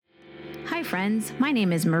Hi, friends. My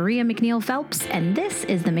name is Maria McNeil Phelps, and this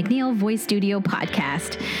is the McNeil Voice Studio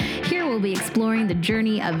podcast. Here we'll be exploring the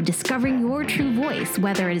journey of discovering your true voice,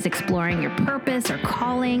 whether it is exploring your purpose or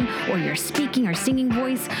calling, or your speaking or singing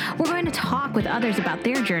voice. We're going to talk with others about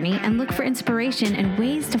their journey and look for inspiration and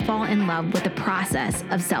ways to fall in love with the process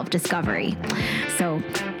of self-discovery. So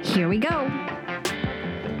here we go.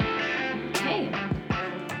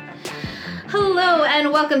 Hello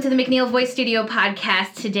and welcome to the McNeil Voice Studio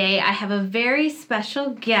podcast. Today I have a very special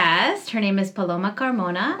guest. Her name is Paloma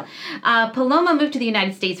Carmona. Paloma moved to the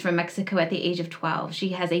United States from Mexico at the age of 12. She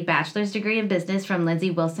has a bachelor's degree in business from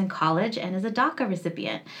Lindsey Wilson College and is a DACA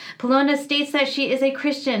recipient. Paloma states that she is a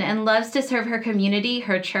Christian and loves to serve her community,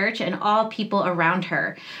 her church, and all people around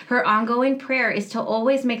her. Her ongoing prayer is to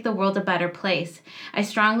always make the world a better place. I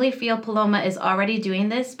strongly feel Paloma is already doing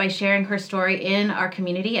this by sharing her story in our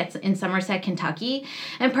community in Somerset, Kentucky,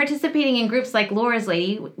 and participating in groups like Laura's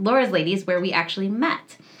Ladies, where we actually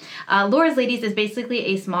met. Laura's Ladies is basically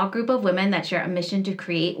a small group of women that share a mission to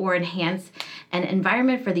create or enhance an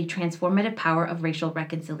environment for the transformative power of racial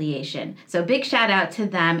reconciliation. So big shout out to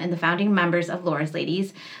them and the founding members of Laura's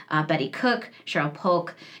Ladies, Betty Cook, Cheryl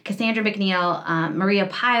Polk, Cassandra McNeil, Maria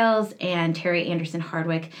Piles, and Terry Anderson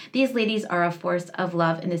Hardwick. These ladies are a force of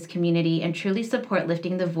love in this community and truly support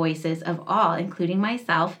lifting the voices of all, including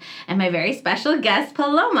myself and my very special guest,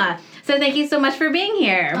 Paloma. So thank you so much for being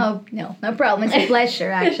here. Oh, no problem. It's a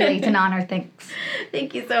pleasure, actually. It's an honor. Thanks.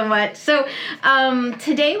 Thank you so much. So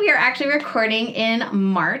today we are actually recording in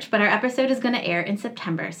March, but our episode is going to air in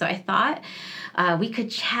September. So I thought we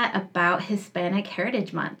could chat about Hispanic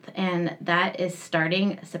Heritage Month, and that is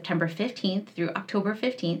starting September 15th through October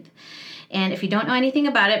 15th. And if you don't know anything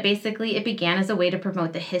about it, basically it began as a way to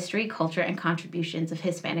promote the history, culture, and contributions of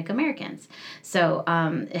Hispanic Americans. So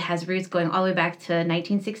it has roots going all the way back to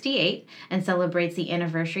 1968 and celebrates the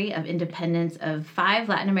anniversary of independence of 5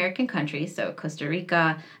 Latin American countries, so Costa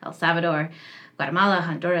Rica, El Salvador, Guatemala,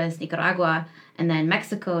 Honduras, Nicaragua, and then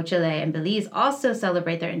Mexico, Chile, and Belize also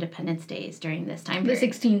celebrate their independence days during this time period. The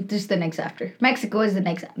 16th is the next after. Mexico is the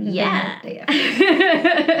next after. Yeah.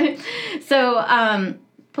 So,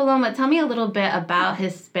 Paloma, tell me a little bit about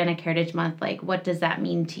Hispanic Heritage Month. Like, what does that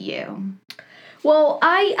mean to you? Well,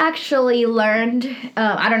 I actually learned,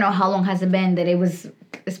 I don't know how long has it been that it was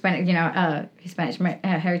Hispanic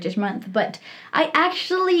Heritage Month, but I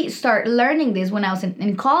actually started learning this when I was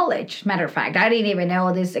in college. Matter of fact, I didn't even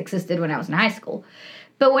know this existed when I was in high school.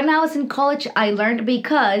 But when I was in college, I learned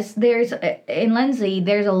because in Lindsey,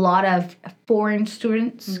 there's a lot of foreign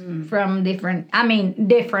students from different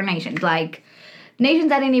nations, like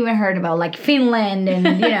nations I didn't even heard about, like Finland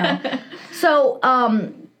and, So,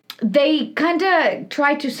 they kind of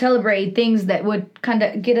tried to celebrate things that would kind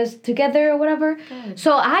of get us together or whatever. Good.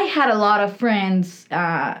 So I had a lot of friends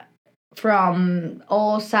from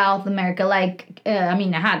all South America. Like, I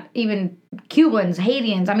had even Cubans,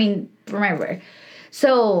 Haitians, from everywhere.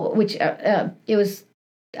 So,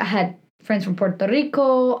 I had friends from Puerto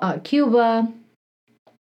Rico, Cuba,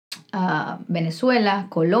 Venezuela,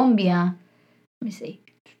 Colombia. Let me see.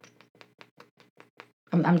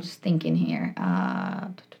 I'm just thinking here.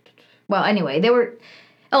 Well, anyway,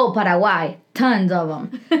 Paraguay, tons of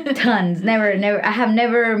them, tons. Never. I have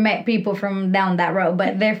never met people from down that road,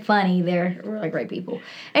 but they're funny. They're really great people.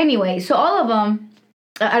 Anyway, so all of them,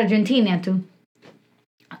 Argentina too.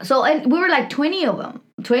 So and we were like 20 of them,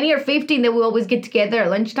 20 or 15 that we always get together at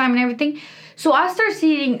lunchtime and everything. So I started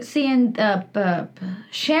seeing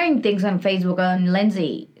sharing things on Facebook on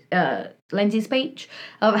Lindsey's page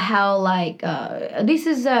of how this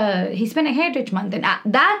is Hispanic Heritage Month, and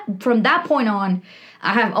from that point on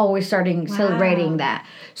I have always started celebrating that.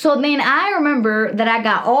 So then I remember that I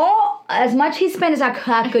got as much Hispanic as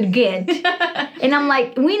I could get, and I'm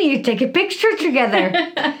like, we need to take a picture together.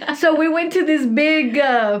 So we went to this big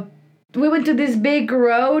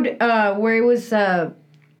road where it was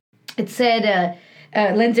it said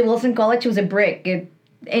Lindsey Wilson College. It was a brick.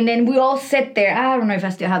 And then we all sat there. I don't know if I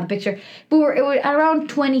still have the picture. But it was around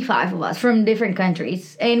 25 of us from different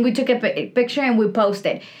countries. And we took a picture and we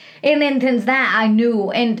posted. And then since that, I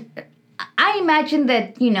knew. And I imagine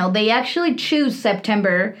that, they actually choose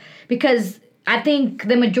September because I think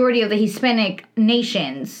the majority of the Hispanic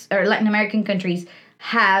nations or Latin American countries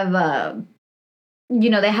have,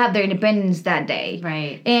 they have their independence that day.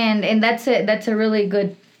 Right. And that's a really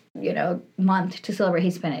good, month to celebrate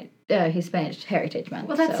Hispanic Hispanic Heritage Month.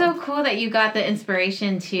 Well, that's so cool that you got the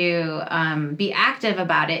inspiration to be active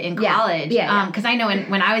about it in college. Yeah. Because I know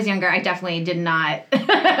when I was younger, I definitely did not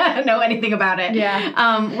know anything about it. Yeah.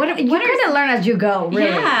 What you kind of learn as you go, really.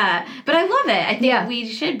 Yeah, but I love it. I think we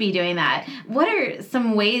should be doing that. What are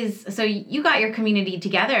some ways? So you got your community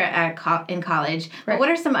together in college. But what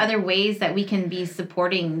are some other ways that we can be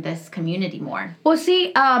supporting this community more? Well,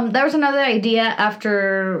 see, there was another idea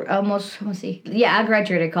after almost, I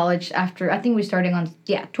graduated college after, I think we started on,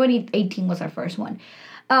 2018 was our first one.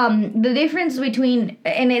 The difference between,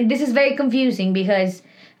 this is very confusing because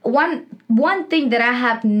one thing that I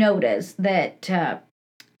have noticed that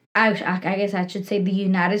I guess I should say the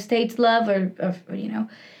United States love, or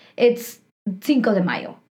it's Cinco de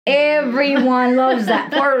Mayo. Everyone loves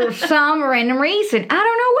that for some random reason. I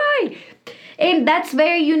don't know why. And that's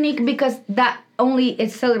very unique because that only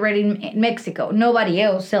is celebrated in Mexico. Nobody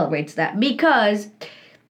else celebrates that because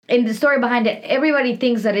in the story behind it, everybody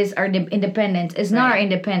thinks that is our independence. It's not our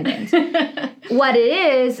independence. What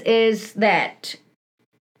it is that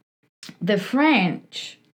the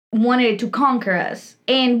French wanted to conquer us.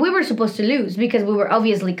 And we were supposed to lose because we were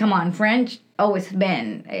obviously, French always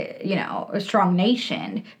been, a strong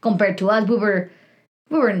nation compared to us. We were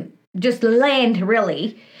just land,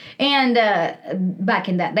 really. And back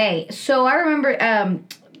in that day. So I remember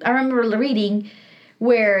reading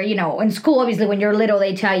where, in school, obviously, when you're little,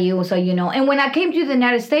 they tell you, so And when I came to the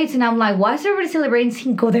United States, and I'm like, why is everybody celebrating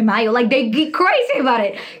Cinco de Mayo? Like, they get crazy about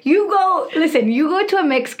it. You go to a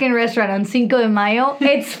Mexican restaurant on Cinco de Mayo,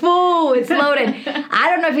 it's full, it's loaded. I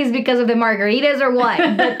don't know if it's because of the margaritas or what,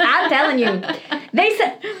 but I'm telling you, they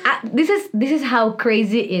said, this is how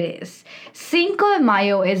crazy it is. Cinco de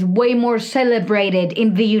Mayo is way more celebrated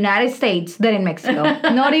in the United States than in Mexico.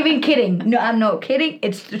 Not even kidding. No, I'm not kidding.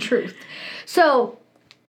 It's the truth. So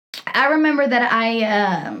I remember that I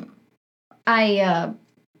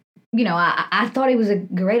thought it was a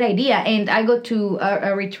great idea, and I go to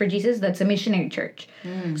a Reach for Jesus. That's a missionary church.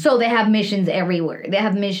 So they have missions everywhere. They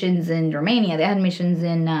have missions in Romania. They have missions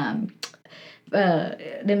in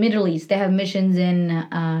the Middle East. They have missions in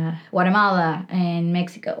Guatemala and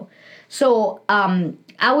Mexico. So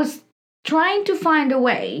I was trying to find a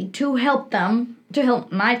way to help them, to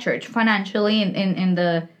help my church financially in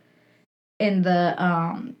the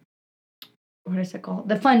what is it called?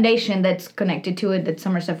 The foundation that's connected to it, the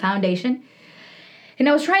Somerset Foundation. And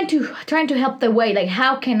I was trying to help the way, like,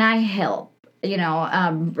 how can I help?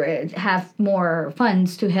 Have more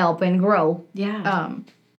funds to help and grow. Yeah.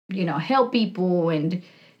 Help people and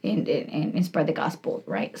spread the gospel,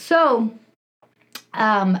 right? So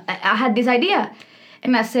I had this idea,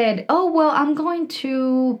 and I said, oh, well, I'm going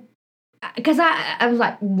to, because I was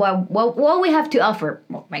like, what we have to offer?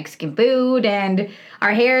 Well, Mexican food and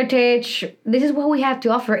our heritage. This is what we have to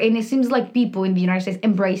offer. And it seems like people in the United States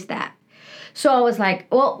embrace that. So I was like,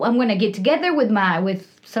 well, I'm going to get together with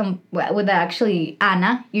actually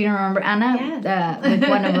Anna. You don't remember Anna? Yes. With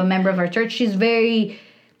one of a member of our church.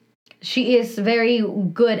 She is very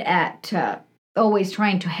good at always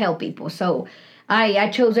trying to help people. So I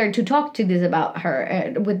chose her to talk to this about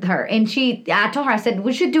her with her, and I told her, I said,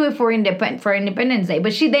 we should do it for Independence Day.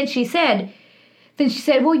 But she said,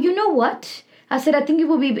 well, you know what? I said, I think it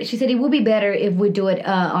will be. She said it would be better if we do it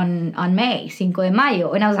on May, Cinco de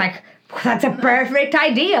Mayo, and I was like, well, that's a perfect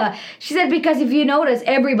idea. She said, because if you notice,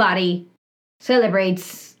 everybody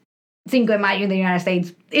celebrates Cinco de Mayo in the United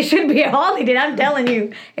States. It should be a holiday. I'm telling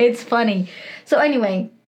you, it's funny. So anyway,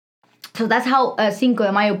 so that's how Cinco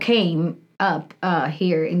de Mayo came up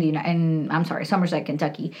here in Somerset,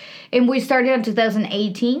 Kentucky, and we started in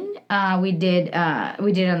 2018. We did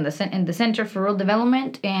in the Center for Rural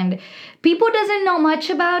Development, and people doesn't know much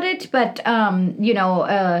about it, but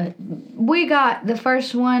we got the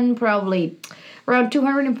first one probably around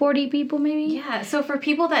 240 people, maybe. Yeah. So for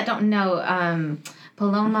people that don't know,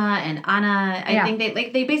 Paloma and Ana, I think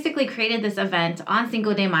they basically created this event on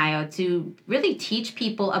Cinco de Mayo to really teach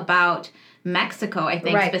people about Mexico, I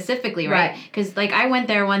think, specifically, right? Because I went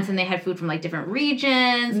there once and they had food from different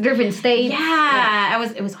regions, different states. Yeah.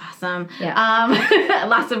 It was awesome. Yeah.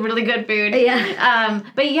 Lots of really good food. Yeah.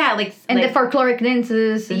 But yeah, and the folkloric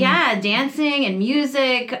dances. Dancing and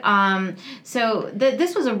music. So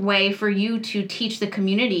this was a way for you to teach the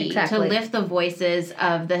community to lift the voices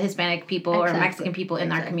of the Hispanic people or Mexican people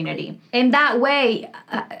in our community. And that way,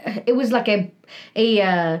 it was like a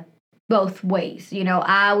both ways.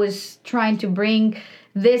 I was trying to bring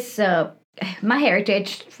this my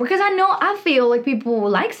heritage because I feel like people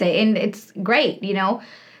likes it and it's great.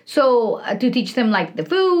 So to teach them like the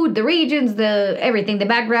food, the regions, the everything, the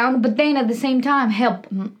background, but then at the same time help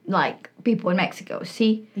like people in Mexico.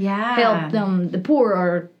 See, Yeah. help them, the poor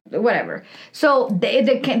or whatever. So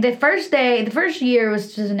the first day, the first year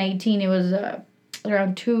was 2018. It was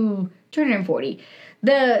around 240.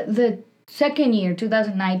 The second year,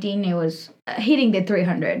 2019, it was hitting the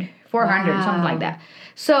 300, 400, Wow. something like that.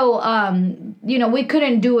 So we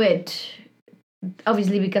couldn't do it.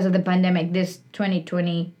 Obviously, because of the pandemic, this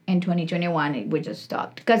 2020 and 2021, we just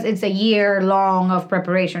stopped because it's a year long of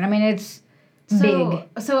preparation. I mean, it's big.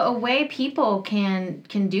 So a way people can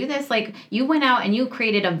do this, like you went out and you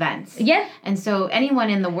created events. Yeah. And so anyone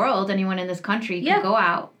in the world, anyone in this country can go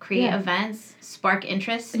out, create events, spark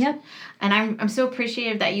interest. Yep. And I'm so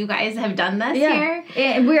appreciative that you guys have done this here.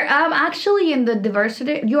 And we're actually in the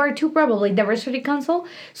diversity. You are too, probably diversity council.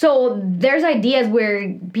 So there's ideas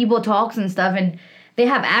where people talks and stuff, and they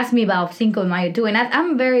have asked me about Cinco de Mayo too. And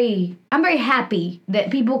I'm very happy that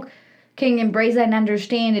people can embrace that and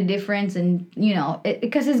understand the difference, and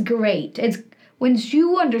because it's great. It's once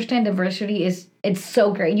you understand diversity, it's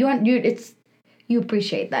so great. You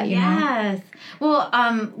appreciate that, you know? Yes. Well,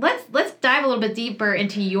 let's dive a little bit deeper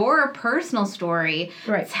into your personal story.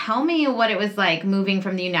 Right. Tell me what it was like moving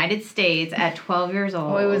from the United States at 12 years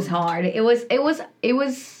old. Oh, it was hard. It was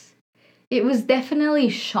definitely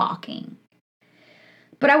shocking.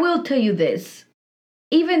 But I will tell you this.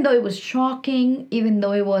 Even though it was shocking, even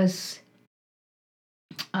though it was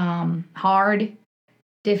hard,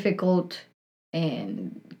 difficult,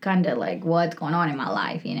 and kind of like what's going on in my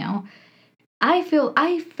life, I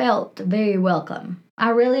felt very welcome. I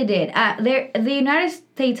really did. The United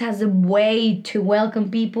States has a way to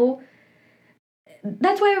welcome people.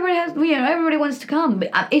 That's why everybody wants to come.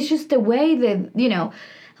 But it's just the way that,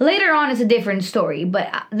 later on it's a different story, but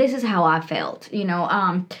this is how I felt,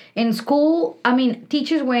 in school. I mean,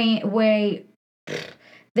 teachers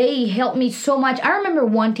they helped me so much. I remember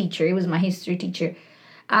one teacher, it was my history teacher.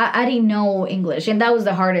 I didn't know English, and that was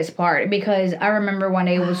the hardest part, because I remember one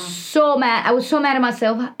day I was so mad. I was so mad at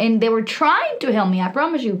myself, and they were trying to help me. I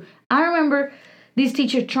promise you. I remember this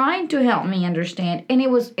teacher trying to help me understand, and it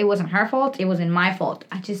wasn't her fault. It wasn't my fault.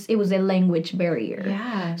 It was a language barrier.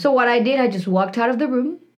 Yeah. So what I did, I just walked out of the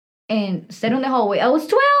room and sat on the hallway. I was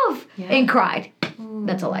 12 and cried. Ooh.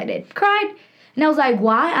 That's all I did. Cried. And I was like,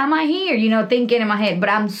 why am I here? Thinking in my head. But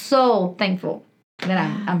I'm so thankful that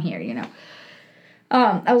I'm here,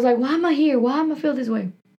 I was like, why am I here? Why am I feel this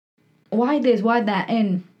way? Why this? Why that?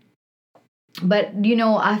 But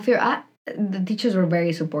I feel the teachers were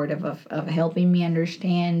very supportive of helping me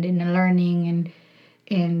understand and learning,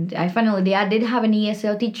 and I did have an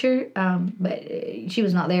ESL teacher, but she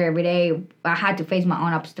was not there every day. I had to face my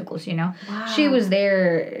own obstacles. Wow. She was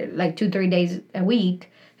there like 2-3 days a week.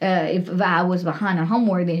 If I was behind on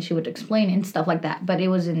homework, then she would explain and stuff like that. But it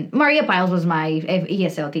wasn't. Maria Piles was my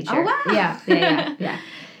ESL teacher. Oh, wow. Yeah.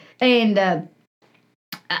 And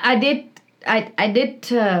I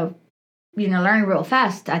did learn real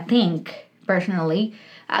fast, I think, personally.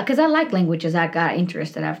 Because I like languages. I got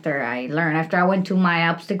interested after I learned. After I went to my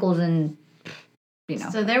obstacles and,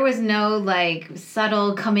 So there was no, like,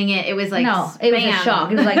 subtle coming in. It was like, no, it was a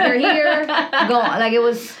shock. It was like, you're here, go on. Like, it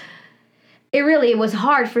was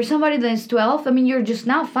hard for somebody that's 12. I mean, you're just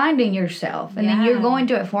now finding yourself. And then you're going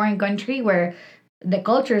to a foreign country where the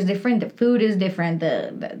culture is different, the food is different,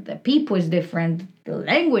 the people is different, the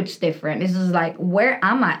language is different. It's just like, where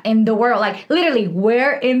am I in the world? Like, literally,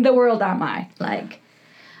 where in the world am I? Like,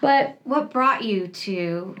 but what brought you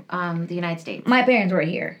to the United States? My parents were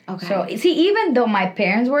here. Okay. So, see, even though my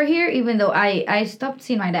parents were here, even though I stopped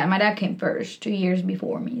seeing my dad came first 2 years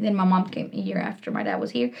before me. Then my mom came a year after my dad was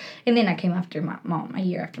here. And then I came after my mom, a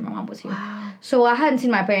year after my mom was here. Wow. So I hadn't seen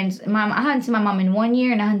my I hadn't seen my mom in 1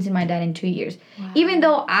 year, and I hadn't seen my dad in 2 years. Wow. Even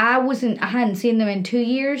though I hadn't seen them in 2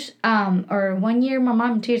 years, or 1 year, my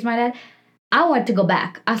mom, 2 years, my dad, I wanted to go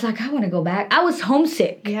back. I was like, I want to go back. I was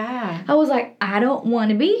homesick. Yeah. I was like, I don't want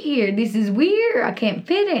to be here. This is weird. I can't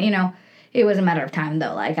fit in. It was a matter of time,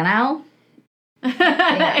 though. Like, now.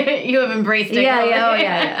 Yeah. You have embraced it.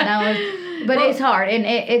 Yeah. But it's hard. And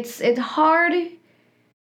it's hard.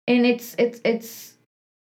 And it's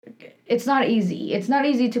not easy. It's not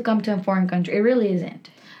easy to come to a foreign country. It really isn't.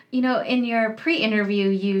 In your pre-interview,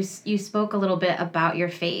 you spoke a little bit about your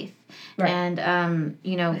faith. Right. And,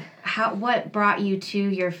 what brought you to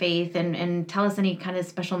your faith, and tell us any kind of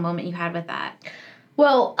special moment you had with that.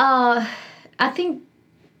 Well, I think,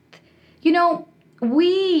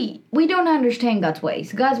 we don't understand God's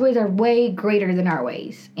ways. God's ways are way greater than our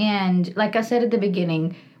ways. And like I said at the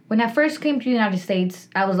beginning, when I first came to the United States,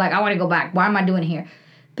 I was like, I want to go back. Why am I doing here?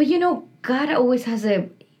 But, God always has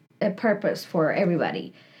a purpose for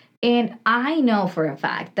everybody. And I know for a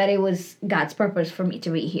fact that it was God's purpose for me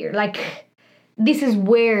to be here. Like, this is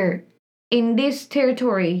where, in this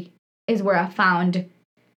territory, is where I found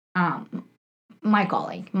my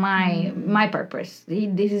calling, my purpose.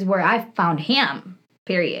 This is where I found Him,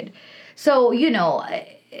 period. So,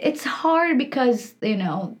 it's hard because,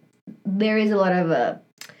 there is a lot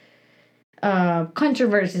of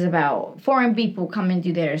controversies about foreign people coming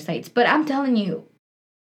to their states. But I'm telling you,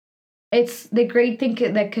 it's the great thing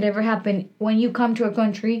that could ever happen when you come to a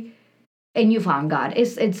country and you found God.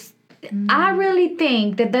 I really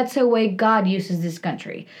think that that's the way God uses this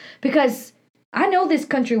country, because I know this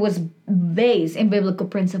country was based in biblical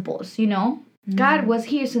principles. God was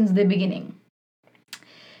here since the beginning,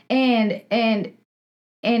 and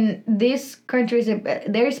this country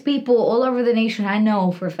there's people all over the nation, I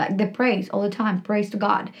know for a fact, that praise all the time, praise to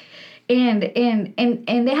God. And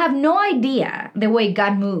they have no idea the way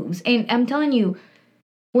God moves. And I'm telling you,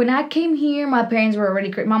 when I came here, my parents were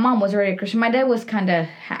already Christian. My mom was already Christian. My dad was kind of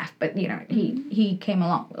half, but he came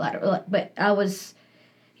along later. But I was,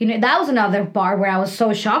 that was another part where I was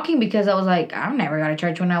so shocking, because I was like, I've never got to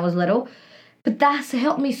church when I was little. But that's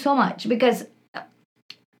helped me so much, because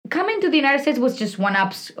coming to the United States was just one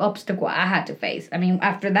obstacle I had to face. I mean,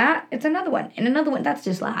 after that, it's another one, and another one. That's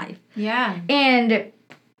just life. Yeah. And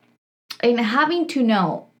having to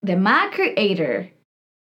know that my Creator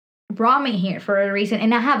brought me here for a reason,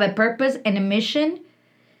 and I have a purpose and a mission,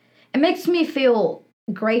 it makes me feel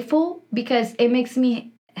grateful, because it makes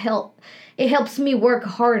me it helps me work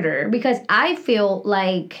harder, because I feel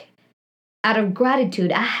like out of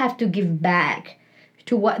gratitude, I have to give back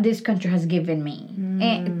to what this country has given me.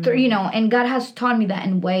 And, and God has taught me that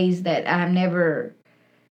in ways that I've never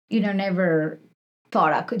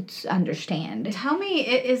thought I could understand. Tell me,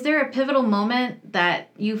 is there a pivotal moment that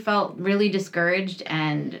you felt really discouraged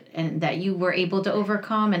and that you were able to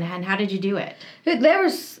overcome, and how did you do it? There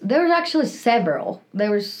was actually several. There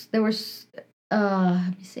was let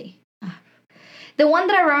me see. The one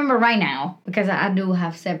that I remember right now, because I do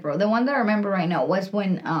have several. The one that I remember right now was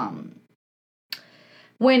when I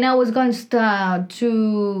was going to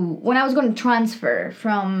transfer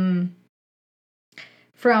from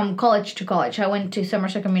college to college. I went to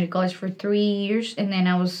Somerset Community College for 3 years, and then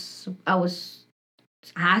I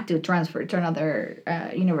had to transfer to another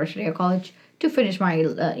university or college to finish my.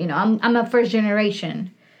 I'm a first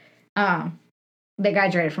generation that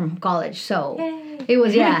graduated from college, so it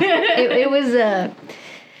was it was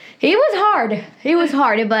hard. It was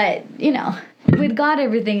hard, but with God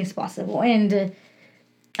everything is possible. And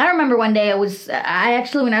I remember one day I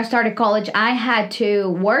actually, when I started college, I had to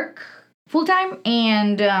work full time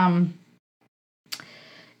and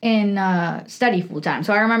study full time.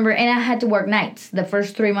 So I remember, and I had to work nights the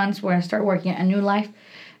first 3 months when I started working at New Life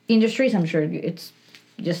Industries. I'm sure it's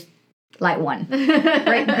just like one.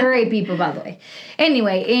 Great people, by the way.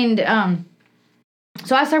 Anyway, and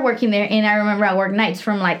so I started working there, and I remember I worked nights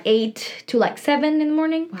from like 8 to like 7 in the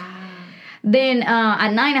morning. Wow. Then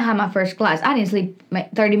at 9 I had my first class. I didn't sleep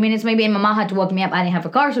 30 minutes maybe, and my mom had to wake me up. I didn't have a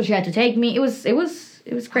car, so she had to take me. It was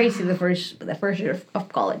crazy. The first year of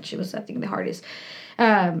college. It was, I think, the hardest.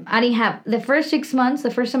 I didn't have the first 6 months. The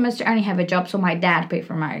first semester I didn't have a job, so my dad paid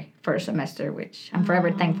for my first semester, which I'm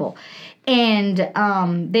forever thankful. And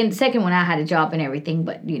then the second one I had a job and everything,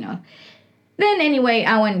 but Then anyway,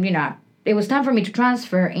 I went. It was time for me to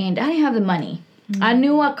transfer, and I didn't have the money. Mm-hmm. I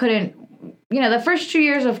knew I couldn't. The first 2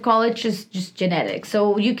 years of college is just genetics,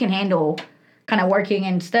 so you can handle kind of working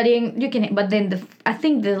and studying. You can, but then I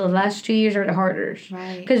think the last 2 years are the hardest,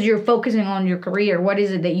 right? Because you're focusing on your career. What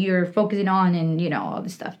is it that you're focusing on, and all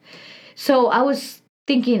this stuff. So I was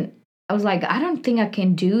thinking, I was like, I don't think I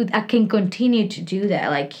can continue to do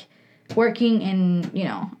that, like working and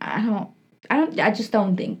I just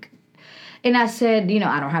don't think. And I said,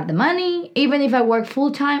 I don't have the money. Even if I work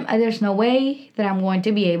full time, there's no way that I'm going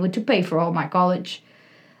to be able to pay for all my college.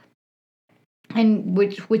 And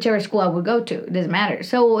whichever school I would go to, it doesn't matter.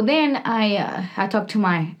 So then I talked to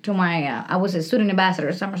my I was a student ambassador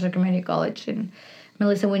at Somerset Community College, and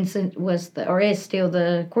Melissa Winston is still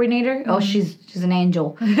the coordinator. Mm-hmm. Oh, she's an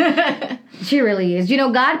angel. She really is.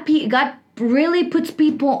 God really puts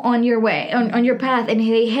people on your way, on your path, and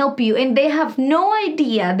they help you, and they have no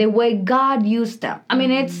idea the way God used them. I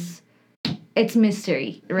mean, it's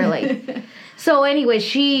mystery, really. So anyway,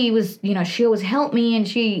 she always helped me, and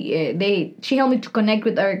she helped me to connect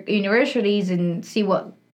with our universities and see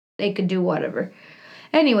what they could do, whatever.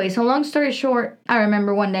 Anyway, so long story short, I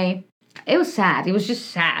remember one day, it was sad. It was just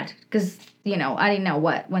sad because I didn't know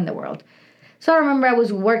what in the world. So I remember I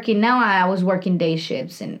was working day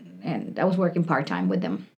shifts, and I was working part-time with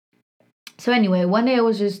them. So anyway, one day I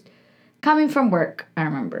was just coming from work, I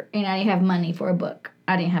remember, and I didn't have money for a book.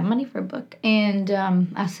 And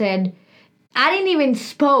I said, I didn't even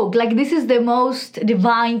spoke. Like, this is the most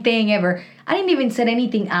divine thing ever. I didn't even said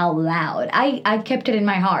anything out loud. I kept it in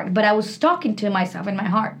my heart, but I was talking to myself in my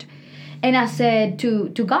heart. And I said to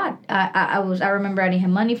God, I remember I didn't have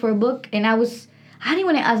money for a book, and I didn't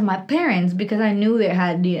want to ask my parents because I knew they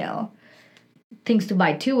had, things to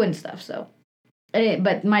buy too and stuff. So,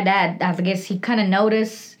 but my dad, I guess he kind of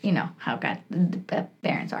noticed, how the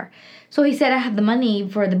parents are. So he said, I have the money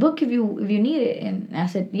for the book if you need it. And I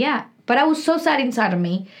said, yeah. But I was so sad inside of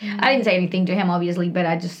me. Mm-hmm. I didn't say anything to him, obviously, but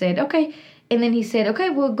I just said, okay. And then he said, okay,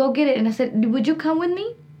 we'll go get it. And I said, would you come with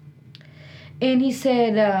me? And he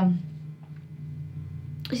said,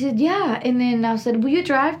 yeah. And then I said, will you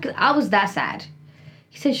drive? Because I was that sad.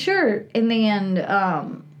 He said, sure. And then,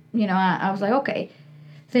 I was like, okay.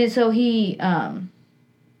 So he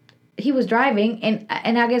was driving, and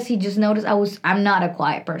I guess he just noticed I'm not a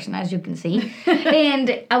quiet person, as you can see.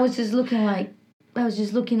 And I was just looking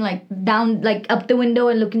like down, like up the window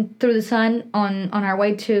and looking through the sun on our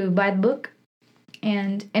way to buy the book.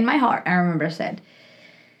 And in my heart, I remember I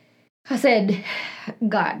said,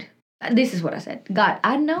 God, this is what I said. God,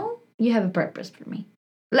 I know you have a purpose for me.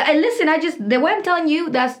 Listen, the way I'm telling you,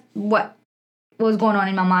 that's what was going on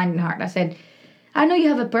in my mind and heart. I said, I know you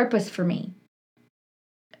have a purpose for me.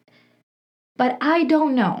 But I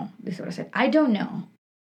don't know, this is what I said, I don't know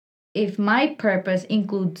if my purpose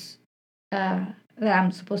includes that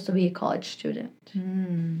I'm supposed to be a college student.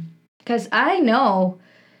 Because I know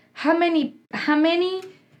how many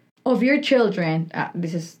of your children,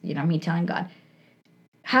 this is, me telling God,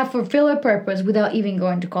 have fulfilled a purpose without even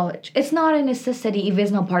going to college. It's not a necessity if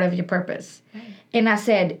it's not part of your purpose. Right. And I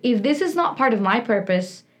said, if this is not part of my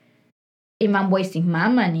purpose, if I'm wasting my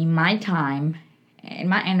money, my time, and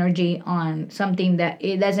my energy on something that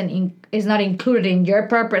is not included in your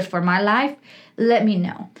purpose for my life, let me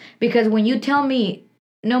know. Because when you tell me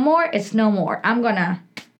no more, it's no more. I'm gonna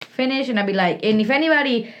finish, and I'll be like, and if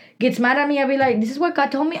anybody gets mad at me, I'll be like, this is what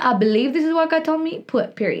God told me. I believe this is what God told me.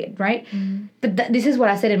 Period, right? Mm-hmm. But this is what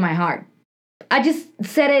I said in my heart. I just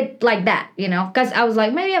said it like that, because I was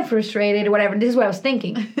like, maybe I'm frustrated or whatever. This is what I was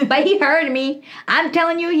thinking. But he heard me. I'm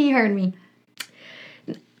telling you, he heard me.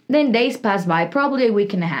 Then days passed by, probably a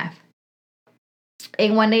week and a half.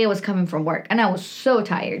 And one day I was coming from work, and I was so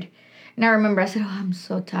tired. And I remember I said, I'm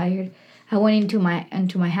so tired. I went into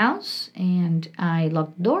my house, and I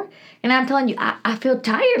locked the door. And I'm telling you, I felt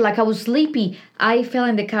tired, like I was sleepy. I fell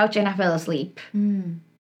in the couch, and I fell asleep.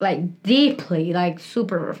 Like, deeply, like,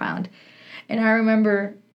 super profound. And I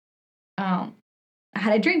remember I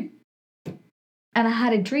had a dream. And I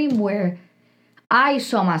had a dream where I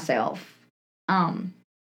saw myself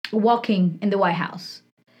walking in the White House.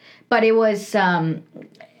 But it was, I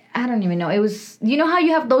don't even know. It was, how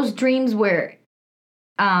you have those dreams where,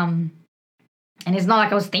 and it's not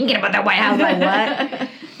like I was thinking about the White House, like what?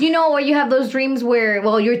 Where you have those dreams where,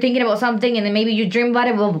 well, you're thinking about something and then maybe you dream about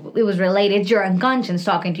it, well, it was related. It's your unconscious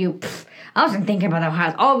talking to you. I wasn't thinking about the White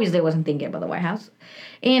House. Obviously, I wasn't thinking about the White House.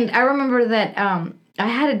 And I remember that I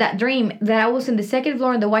had that dream that I was in the second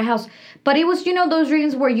floor in the White House. But it was, those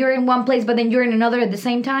dreams where you're in one place, but then you're in another at the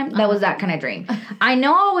same time. That was that kind of dream. I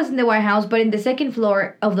know I was in the White House, but in the second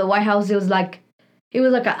floor of the White House, it was like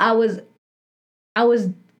I was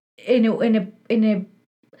in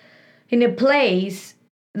a place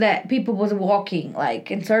that people was walking like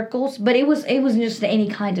in circles, but it wasn't just any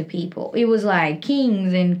kind of people. It was like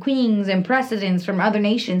kings and queens and presidents from other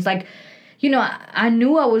nations. Like, I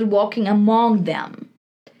knew I was walking among them.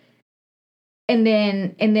 And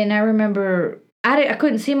then I remember I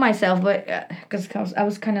couldn't see myself, but because I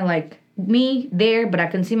was kind of like me there, but I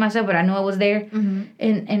couldn't see myself, but I knew I was there. Mm-hmm.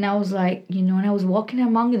 And I was like, and I was walking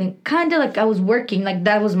among them, kind of like I was working, like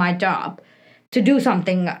that was my job, to do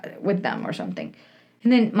something with them or something.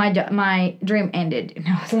 And then my dream ended, and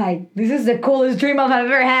I was like, this is the coolest dream I've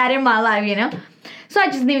ever had in my life, So I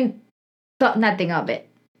just didn't thought nothing of it.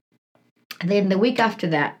 And then the week after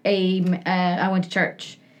that, I went to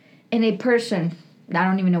church. And a person, I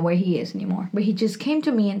don't even know where he is anymore, but he just came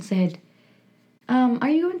to me and said, are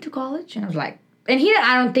you going to college? And I was like, and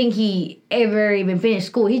I don't think he ever even finished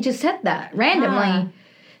school. He just said that randomly.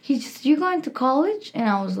 You going to college? And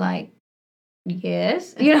I was like,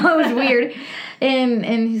 yes. It was weird.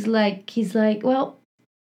 And he's like, well,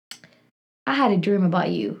 I had a dream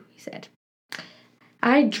about you, he said.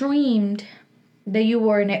 I dreamed that you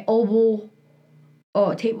were in an oval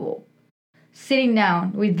table, sitting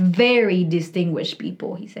down with very distinguished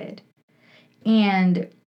people, he said. And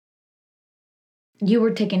you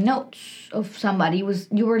were taking notes of somebody.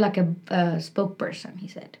 You were like a spokesperson, he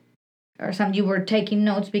said, or something. You were taking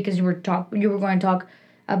notes because you were going to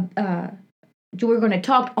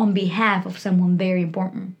talk on behalf of someone very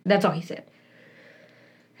important. That's all he said.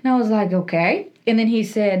 And I was like, okay. And then he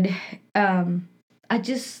said, I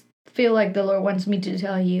just feel like the Lord wants me to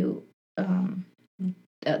tell you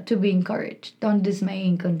to be encouraged. Don't dismay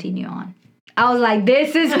and continue on. I was like,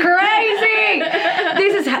 this is crazy.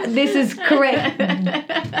 This is correct.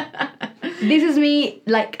 This is me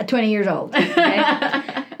like 20 years old. Okay?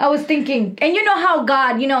 I was thinking, and you know how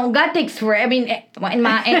God takes forever. I mean, in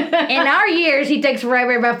our years, he takes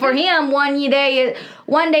forever, but for him, one day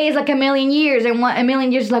is like a million years, and a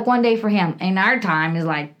million years is like one day for him. And our time is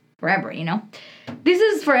like forever, This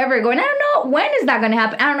is forever ago, and I don't know when is that going to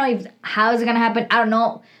happen. I don't know how is it going to happen. I don't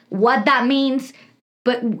know what that means.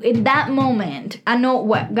 But in that moment, I know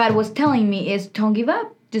what God was telling me is, don't give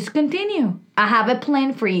up. Just continue. I have a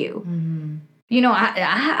plan for you. Mm-hmm.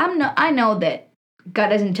 I know that God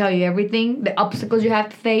doesn't tell you everything. The obstacles you have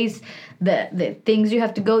to face, the things you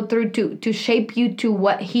have to go through to shape you to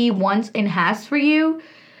what He wants and has for you.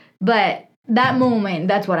 But that moment,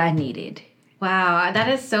 that's what I needed. Wow, that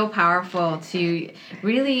is so powerful to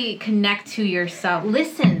really connect to yourself.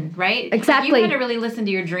 Listen, right? Exactly. You had to really listen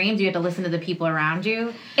to your dreams. You had to listen to the people around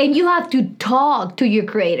you. And you have to talk to your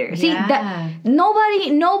creator. See, that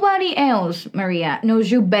nobody else, Maria,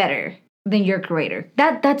 knows you better than your creator.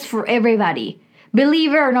 That's for everybody.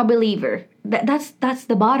 Believer or no believer. That's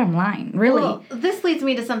the bottom line, really. Well, this leads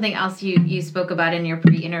me to something else you spoke about in your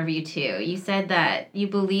pre-interview, too. You said that you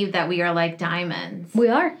believe that we are like diamonds. We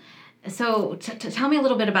are. So tell me a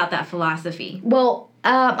little bit about that philosophy. Well,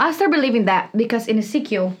 I started believing that because in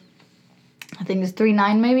Ezekiel, I think it's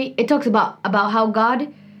 3:9 maybe, it talks about how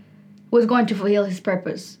God was going to fulfill his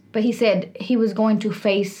purpose. But he said he was going to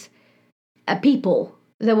face a people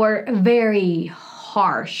that were very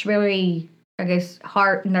harsh, very, I guess,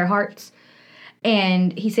 hard in their hearts.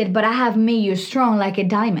 And he said, but I have made you strong like a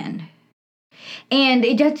diamond. And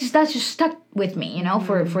that just stuck with me,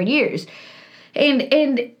 for years.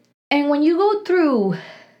 And when you go through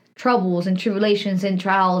troubles and tribulations and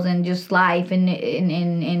trials and just life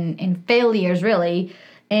and failures, really,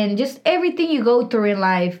 and just everything you go through in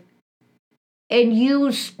life, and you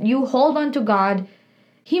hold on to God,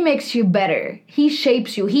 He makes you better. He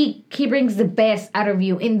shapes you. He brings the best out of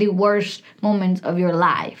you in the worst moments of your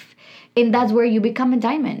life. And that's where you become a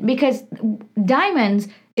diamond. Because diamonds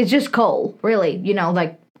is just coal, really,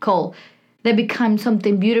 like coal. They become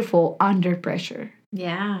something beautiful under pressure.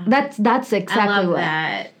 Yeah. That's exactly I love what.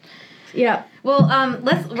 that. Yeah. Well,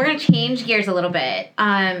 we're gonna change gears a little bit.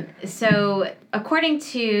 So according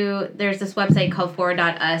to, there's this website called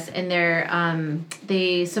Forward.us, and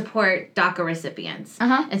they support DACA recipients.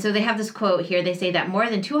 Uh-huh. And so they have this quote here. They say that more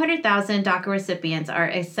than 200,000 DACA recipients are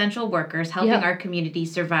essential workers helping our community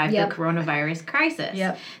survive the coronavirus crisis.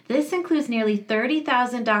 Yep. This includes nearly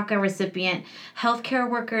 30,000 DACA recipient healthcare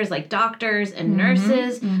workers like doctors and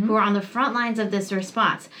nurses who are on the front lines of this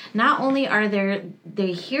response. Not only are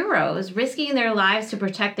they heroes risking their lives to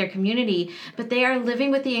protect their community, but they are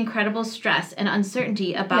living with the incredible stress and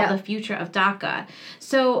uncertainty about the future of DACA.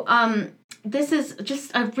 So this is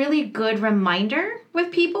just a really good reminder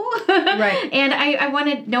with people. Right. And I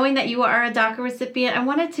wanted, knowing that you are a DACA recipient, I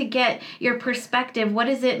wanted to get your perspective. What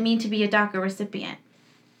does it mean to be a DACA recipient?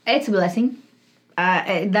 It's a blessing.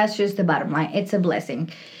 That's just the bottom line. It's a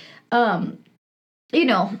blessing. And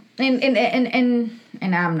I'm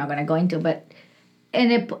not going to go into, but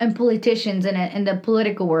in politicians in the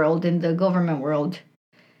political world, in the government world,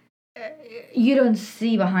 you don't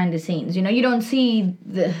see behind the scenes. You don't see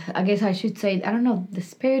I guess I should say, I don't know, the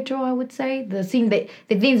spiritual, I would say, the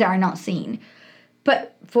things that are not seen.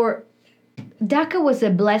 But for DACA was a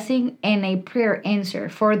blessing and a prayer answer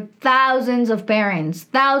for thousands of parents,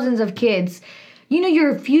 thousands of kids.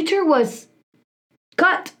 Your future was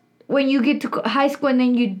cut when you get to high school, and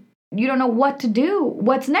then you don't know what to do.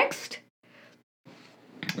 What's next?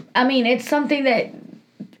 I mean, it's something that,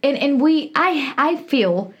 and I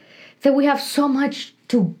feel that we have so much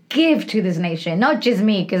to give to this nation. Not just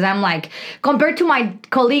me, because I'm like, compared to my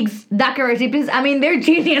colleagues, DACA recipients, I mean, they're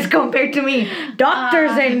genius compared to me.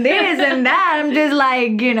 Doctors and this and that. I'm just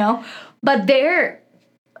like, But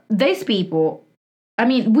these people, I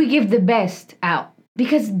mean, we give the best out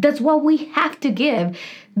because that's what we have to give.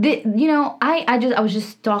 I was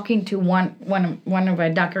just talking to one of my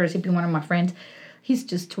DACA recipient, one of my friends. He's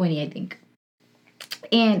just 20, I think.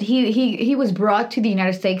 And he was brought to the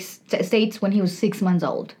United States when he was 6 months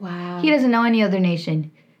old. Wow. He doesn't know any other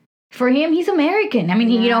nation. For him, he's American. I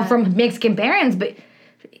mean, from Mexican parents, but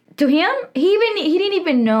to him, he didn't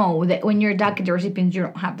even know that when you're a DACA recipient, you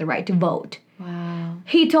don't have the right to vote. Wow.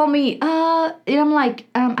 He told me, and I'm like,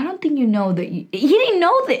 I don't think you know that. He didn't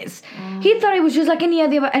know this. He thought it was just like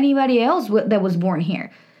anybody else that was born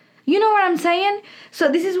here. You know what I'm saying?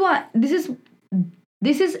 So this is,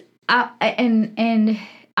 and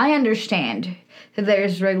I understand that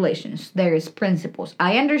there's regulations, there's principles.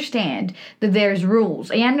 I understand that there's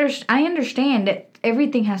rules. I understand that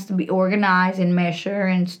everything has to be organized and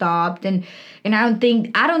measured and stopped. And I don't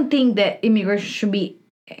think that immigration should be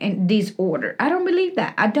in this order. I don't believe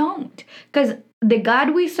that. I don't. Because the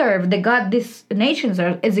God we serve, the God this nation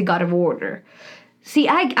serves, is a God of order. See,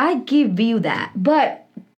 I give you that. But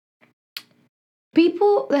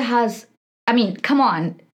people that has, I mean, come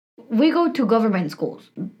on. We go to government schools.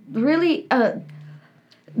 Really,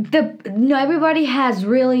 everybody has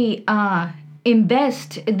really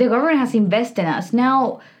the government has invested in us.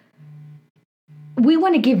 Now, we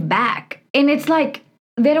want to give back. And it's like,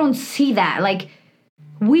 they don't see that. Like,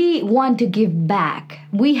 we want to give back.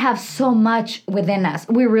 We have so much within us.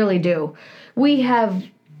 We really do. We have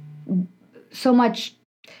so much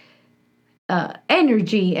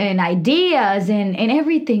energy and ideas and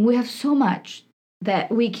everything. We have so much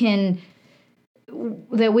that we're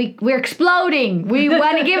exploding. We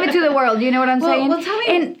want to give it to the world. You know what I'm saying? Well, tell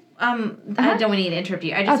me. I don't want to interrupt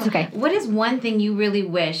you. That's okay. What is one thing you really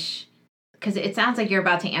wish? Because it sounds like you're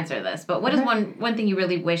about to answer this. But what is one thing you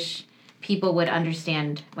really wish people would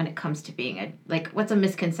understand when it comes to being what's a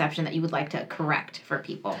misconception that you would like to correct for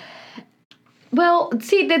people? Well,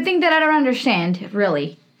 see, the thing that I don't understand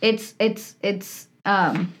really, it's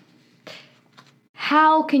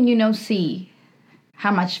how can you see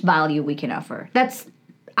how much value we can offer? I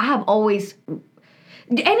have always,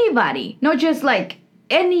 anybody, not just like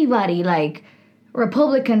anybody, like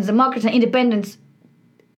Republicans, Democrats, and Independents,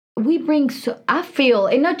 we bring I feel,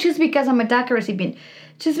 and not just because I'm a DACA recipient,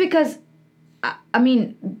 just because, I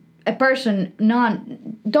mean, a person,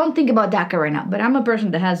 don't think about DACA right now, but I'm a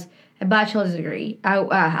person that has a bachelor's degree.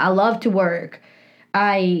 I love to work.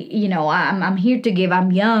 I'm here to give.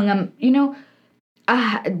 I'm young.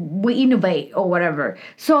 We innovate or whatever.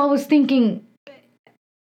 So I was thinking,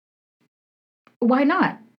 why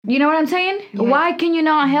not? You know what I'm saying? Yeah. Why can you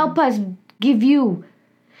not help us give you?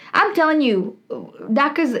 I'm telling you,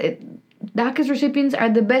 DACA's recipients are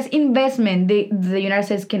the best investment the United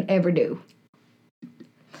States can ever do.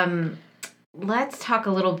 Let's talk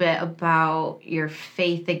a little bit about your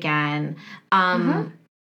faith again.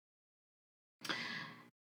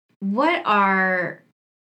 What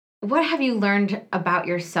have you learned about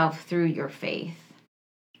yourself through your faith?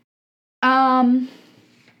 Let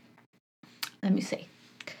me see.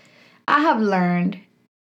 I have learned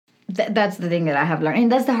that's the thing that I have learned,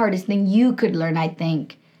 and that's the hardest thing you could learn, I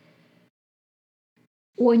think.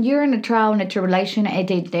 When you're in a trial and a tribulation, a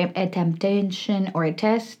temptation or a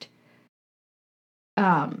test,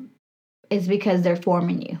 it's because they're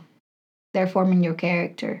forming you. They're forming your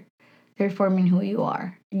character. They're forming who you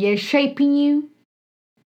are. They're shaping you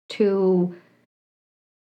to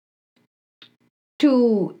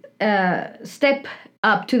step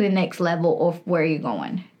up to the next level of where you're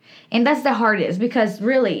going. And that's the hardest, because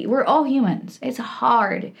really, we're all humans. It's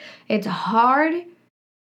hard. It's hard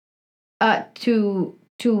to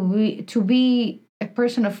be a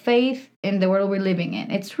person of faith in the world we're living in.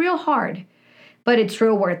 It's real hard, but it's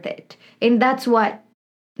real worth it. And that's what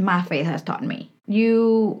my faith has taught me.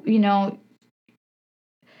 When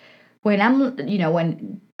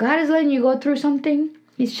God is letting you go through something,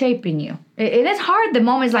 He's shaping you. It is hard. The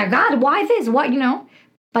moment is like, God, why this? What,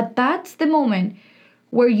 But that's the moment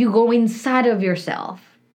where you go inside of yourself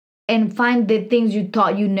and find the things you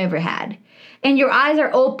thought you never had. And your eyes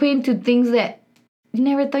are open to things that you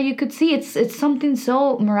never thought you could see. It's something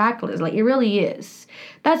so miraculous. Like, it really is.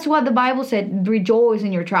 That's what the Bible said, rejoice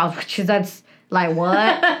in your trials, that's like, what?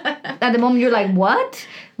 At the moment, you're like, what?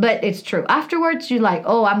 But it's true. Afterwards, you're like,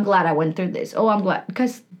 oh, I'm glad I went through this. Oh, I'm glad.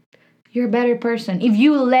 Because you're a better person. If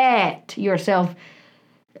you let yourself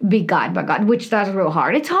be God by God, which that's real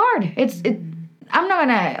hard. It's hard. I'm not going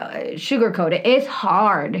to sugarcoat it. It's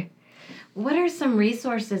hard. What are some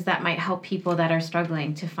resources that might help people that are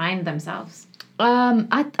struggling to find themselves?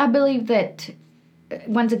 I believe that,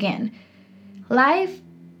 once again, I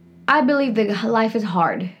believe that life is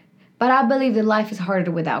hard. But I believe that life is harder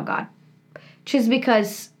without God. Just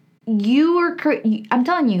because I'm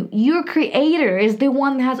telling you, your creator is the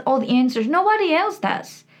one that has all the answers. Nobody else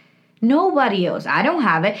does. Nobody else. I don't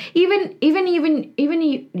have it. Even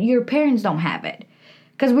your parents don't have it.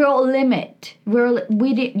 Because we're all limited.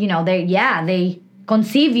 They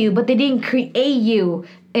conceive you, but they didn't create you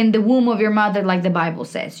in the womb of your mother, like the Bible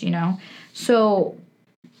says, So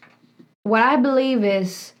what I believe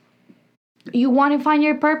is, you want to find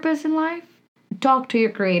your purpose in life? Talk to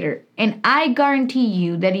your creator. And I guarantee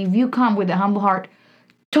you that if you come with a humble heart,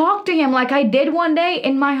 talk to him like I did one day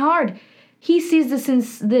in my heart. He sees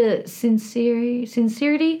the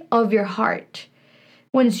sincerity of your heart.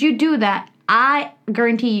 Once you do that, I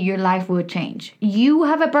guarantee you your life will change. You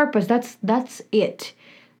have a purpose. That's it.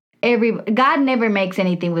 God never makes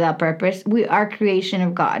anything without purpose. We are creation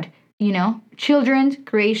of God. Children's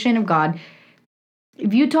creation of God.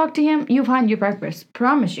 If you talk to him, you find your purpose.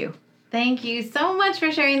 Promise you. Thank you so much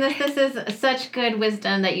for sharing this. This is such good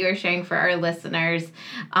wisdom that you are sharing for our listeners.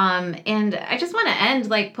 And I just want to end,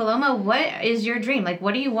 Paloma, what is your dream?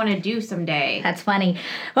 What do you want to do someday? That's funny.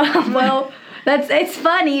 Well, it's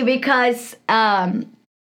funny because, like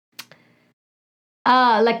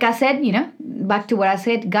I said, back to what I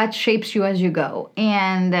said, God shapes you as you go.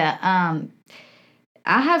 And I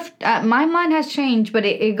have, my mind has changed, but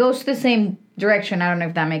it goes the same direction. I don't know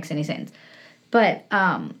if that makes any sense. But,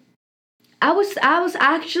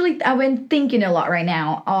 I've been thinking a lot right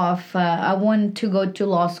now of, I want to go to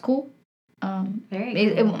law school.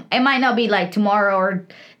 Very cool. It might not be like tomorrow or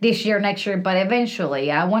this year, next year, but eventually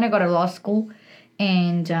I want to go to law school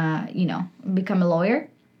and, become a lawyer.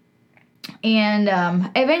 And,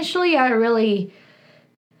 eventually I really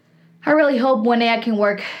hope one day I can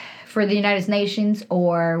work for the United Nations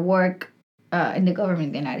or work, in the government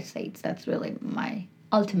of the United States. That's really my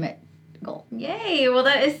ultimate goal. Yay! Well,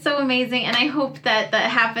 that is so amazing, and I hope that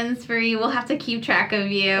happens for you. We'll have to keep track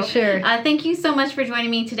of you. Sure. Thank you so much for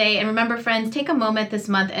joining me today. And remember, friends, take a moment this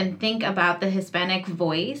month and think about the Hispanic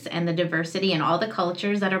voice and the diversity and all the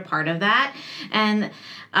cultures that are part of that. And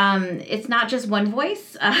it's not just one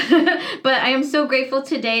voice, but I am so grateful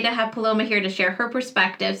today to have Paloma here to share her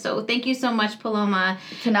perspective. So thank you so much, Paloma.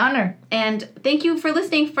 It's an honor. And thank you for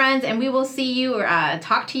listening, friends, and we will see you or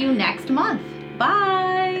talk to you next month.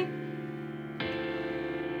 Bye!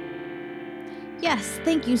 Yes,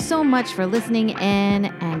 thank you so much for listening in,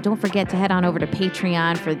 and don't forget to head on over to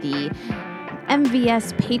Patreon for the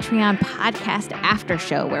MVS Patreon podcast after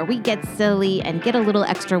show, where we get silly and get a little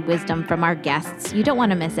extra wisdom from our guests. You don't want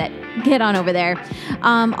to miss it. Get on over there.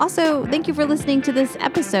 Also, thank you for listening to this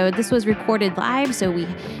episode. This was recorded live, so we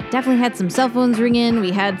definitely had some cell phones ring in. We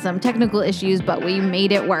had some technical issues, but we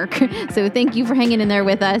made it work. So thank you for hanging in there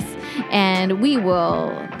with us, and we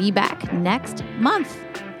will be back next month.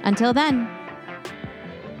 Until then.